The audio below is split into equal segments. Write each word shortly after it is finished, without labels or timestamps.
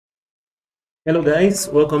Hello guys,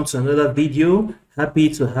 welcome to another video. Happy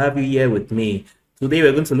to have you here with me. Today we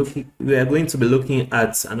are going to be looking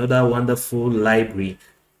at another wonderful library.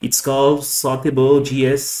 It's called Sortable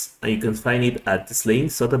JS, and you can find it at this link,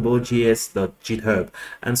 sortablegis.github.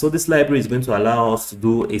 And so this library is going to allow us to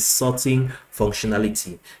do a sorting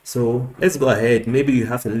functionality. So let's go ahead. Maybe you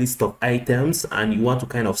have a list of items and you want to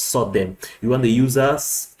kind of sort them. You want the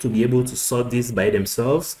users to be able to sort this by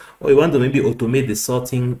themselves, or you want to maybe automate the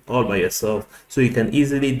sorting all by yourself. So you can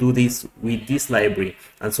easily do this with this library.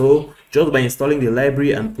 And so just by installing the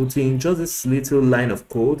library and putting just this little line of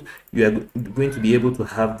code, you are going to be able to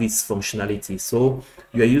have this functionality. So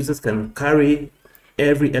your users can carry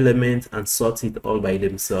every element and sort it all by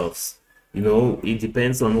themselves. You know, it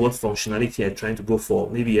depends on what functionality you're trying to go for.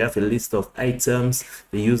 Maybe you have a list of items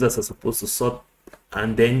the users are supposed to sort,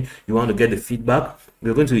 and then you want to get the feedback.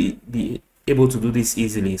 We're going to be able to do this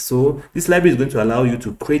easily. So this library is going to allow you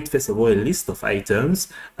to create, first of all, a list of items,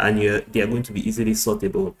 and they are going to be easily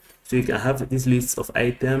sortable. So you can have this list of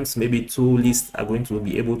items. Maybe two lists are going to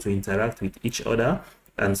be able to interact with each other,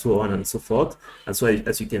 and so on and so forth. And so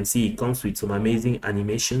as you can see, it comes with some amazing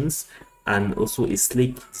animations and also a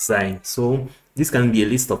sleek design. So this can be a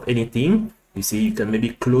list of anything. You see, you can maybe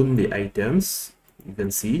clone the items. You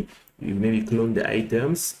can see you maybe clone the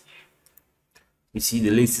items. You see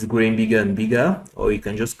the list is growing bigger and bigger, or you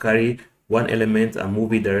can just carry one element and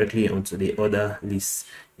move it directly onto the other list.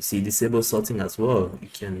 You see, disable sorting as well. You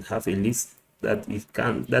can have a list that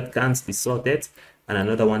can't be sorted, and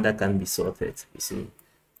another one that can be sorted. You see,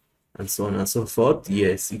 and so on and so forth.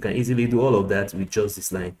 Yes, you can easily do all of that with just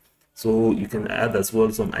this line. So you can add as well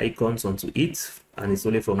some icons onto it, and it's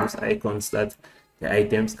only from those icons that the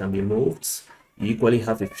items can be moved. You equally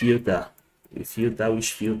have a filter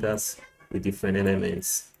which filters the different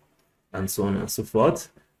elements, and so on and so forth.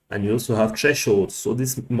 And you also have thresholds. So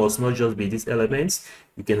this must not just be these elements.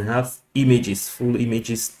 You can have images, full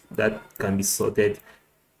images that can be sorted,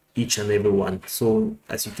 each and every one. So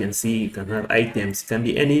as you can see, you can have items. It can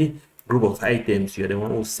be any group of items. You're the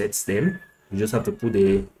one who sets them. You just have to put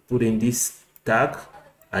in this tag,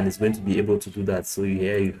 and it's going to be able to do that. So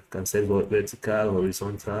here you can set vertical,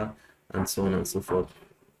 horizontal, and so on and so forth,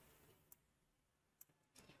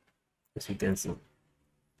 as you can see.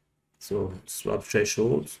 So swap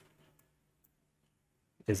threshold.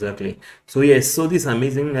 Exactly. So yes, so this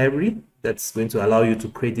amazing library that's going to allow you to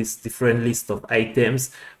create this different list of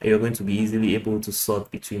items, and you're going to be easily able to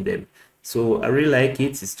sort between them. So I really like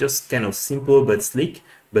it. It's just kind of simple but sleek,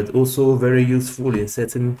 but also very useful in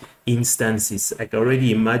certain instances. I can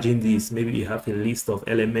already imagine this. Maybe you have a list of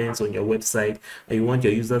elements on your website and you want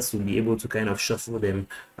your users to be able to kind of shuffle them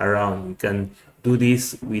around. You can do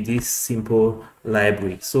this with this simple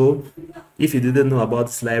library. So if you didn't know about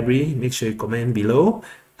this library, make sure you comment below.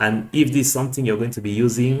 And if this is something you're going to be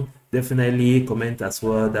using, definitely comment as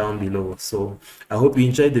well down below. So I hope you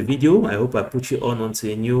enjoyed the video. I hope I put you onto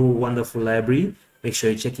a new wonderful library. Make sure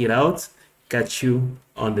you check it out. Catch you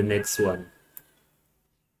on the next one.